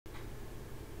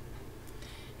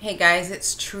Hey guys,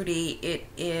 it's Trudy. It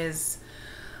is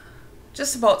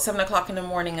just about 7 o'clock in the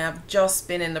morning. I've just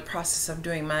been in the process of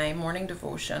doing my morning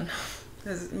devotion.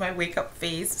 This is my wake up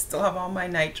phase. Still have on my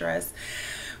night dress.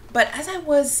 But as I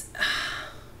was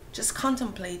just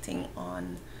contemplating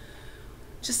on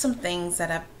just some things that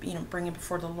I'm bringing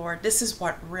before the Lord, this is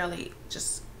what really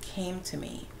just came to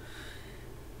me.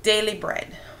 Daily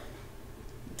bread.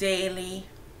 Daily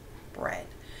bread.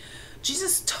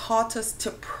 Jesus taught us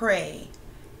to pray,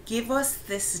 "Give us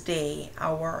this day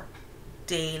our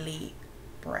daily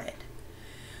bread."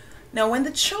 Now, when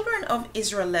the children of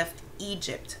Israel left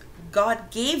Egypt,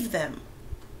 God gave them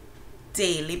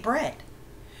daily bread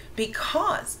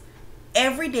because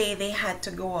every day they had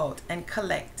to go out and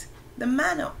collect the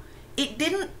manna. It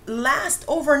didn't last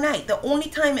overnight. The only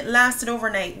time it lasted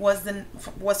overnight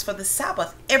was for the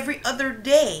Sabbath. Every other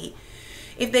day,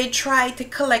 if they tried to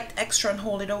collect extra and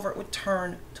hold it over, it would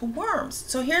turn to worms.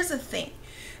 So here's the thing.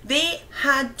 They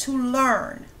had to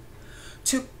learn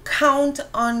to count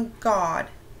on God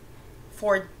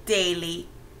for daily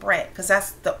bread because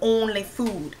that's the only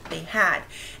food they had.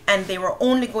 And they were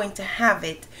only going to have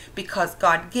it because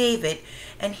God gave it.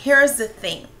 And here's the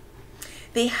thing.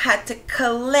 They had to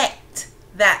collect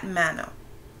that manna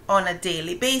on a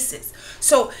daily basis.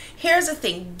 So here's the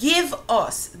thing. Give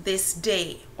us this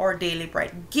day our daily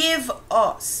bread. Give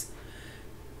us.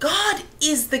 God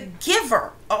is the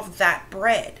giver of that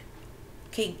bread.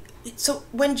 Okay, so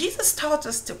when Jesus taught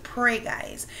us to pray,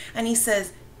 guys, and he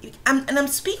says, I'm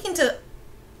speaking to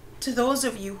those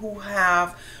of you who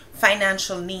have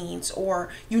financial needs or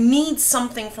you need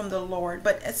something from the Lord,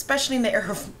 but especially in the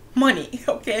area of money,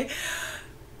 okay?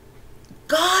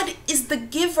 God is the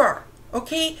giver,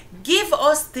 okay? Give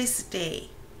us this day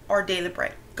our daily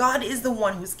bread. God is the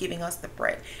one who's giving us the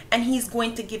bread, and he's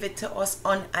going to give it to us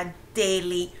on a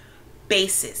daily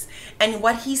basis. And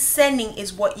what he's sending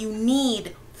is what you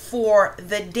need for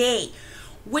the day,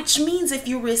 which means if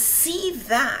you receive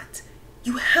that,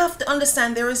 you have to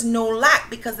understand there is no lack,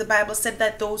 because the Bible said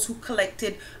that those who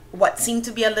collected what seemed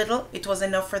to be a little, it was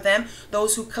enough for them.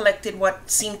 Those who collected what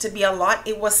seemed to be a lot,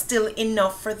 it was still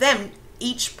enough for them.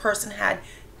 Each person had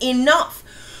enough.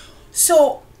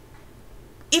 So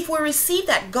if we receive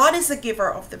that, God is the giver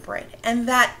of the bread, and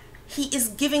that he is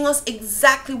giving us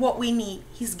exactly what we need.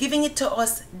 He's giving it to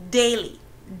us daily,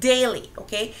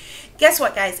 okay? Guess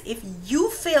what, guys? If you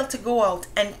fail to go out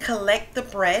and collect the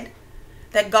bread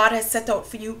that God has set out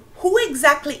for you, who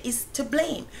exactly is to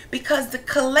blame? Because the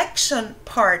collection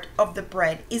part of the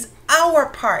bread is our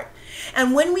part.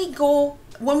 And when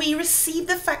we receive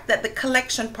the fact that the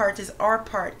collection part is our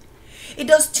part, it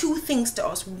does two things to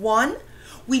us. One,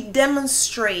 we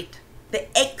demonstrate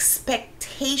the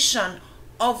expectation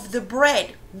of the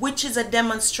bread, which is a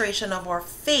demonstration of our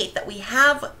faith, that we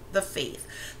have the faith.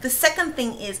 The second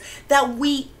thing is that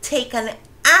we take an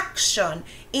action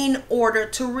in order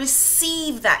to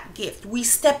receive that gift. We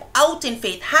step out in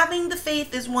faith. Having the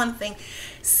faith is one thing.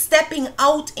 Stepping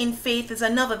out in faith is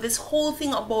another. This whole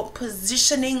thing about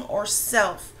positioning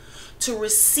ourselves to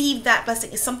receive that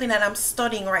blessing is something that I'm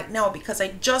studying right now, because I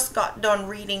just got done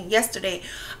reading yesterday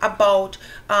about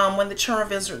when the children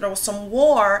of Israel, there was some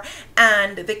war,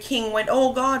 and the king went,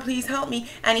 "Oh God, please help me."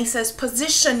 And he says,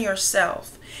 "Position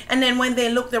yourself." And then when they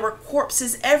looked, there were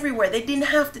corpses everywhere. They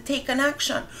didn't have to take an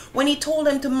action. When he told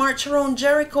them to march around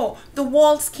Jericho, the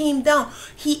walls came down.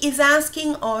 He is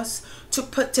asking us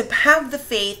to have the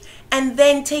faith and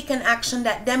then take an action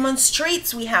that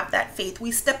demonstrates we have that faith.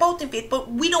 We step out in faith,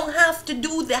 but we don't have to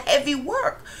do the heavy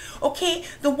work. Okay,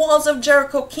 the walls of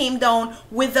Jericho came down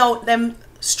without them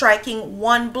striking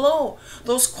one blow.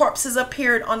 Those corpses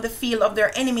appeared on the field of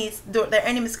their enemies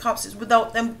corpses,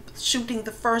 without them shooting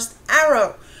the first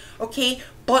arrow. Okay,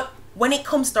 but when it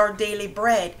comes to our daily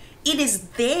bread, it is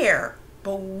there,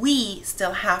 but we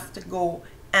still have to go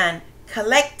and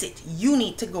collect it. You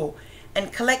need to go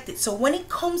and collect it. So when it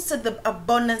comes to the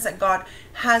abundance that God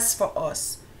has for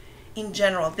us in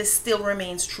general, this still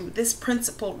remains true. This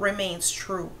principle remains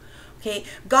true. Okay,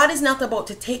 God is not about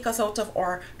to take us out of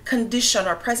our condition,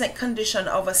 our present condition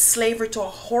of a slavery to a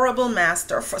horrible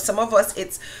master. For some of us,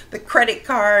 it's the credit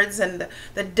cards and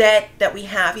the debt that we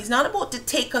have. He's not about to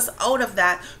take us out of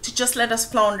that to just let us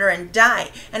flounder and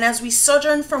die. And as we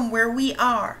sojourn from where we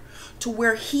are to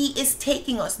where he is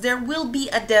taking us, there will be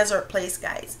a desert place,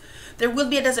 guys. There will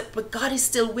be a desert, but God is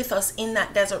still with us in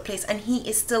that desert place, and he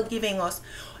is still giving us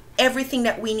everything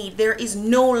that we need. There is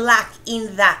no lack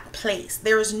in that place.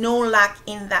 There is no lack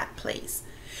in that place.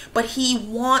 But he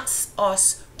wants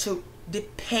us to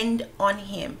depend on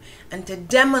him and to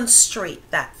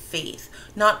demonstrate that faith,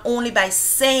 not only by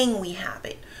saying we have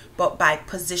it, but by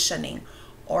positioning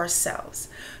ourselves.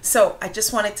 So I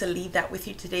just wanted to leave that with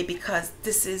you today, because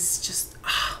this is just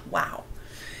wow.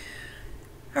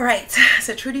 All right,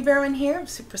 so Trudy Behrman here.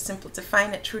 Super simple to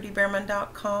find at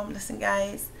trudybehrman.com. Listen,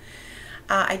 guys,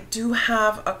 I do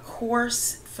have a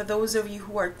course for those of you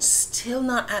who are still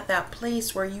not at that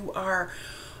place where you are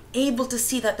able to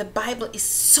see that the Bible is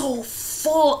so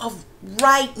full of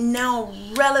right now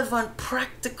relevant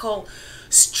practical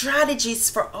strategies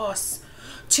for us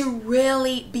to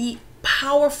really be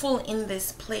powerful in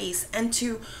this place, and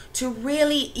to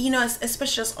really, you know,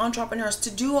 especially as entrepreneurs, to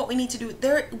do what we need to do.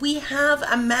 There we have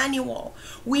a manual,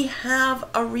 we have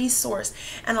a resource,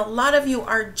 and a lot of you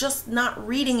are just not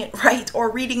reading it right, or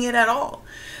reading it at all.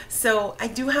 So I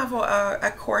do have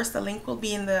a course. The link will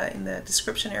be in the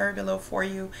description area below for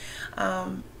you.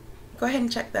 Go ahead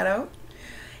and check that out,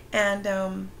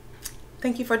 and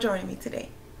thank you for joining me today.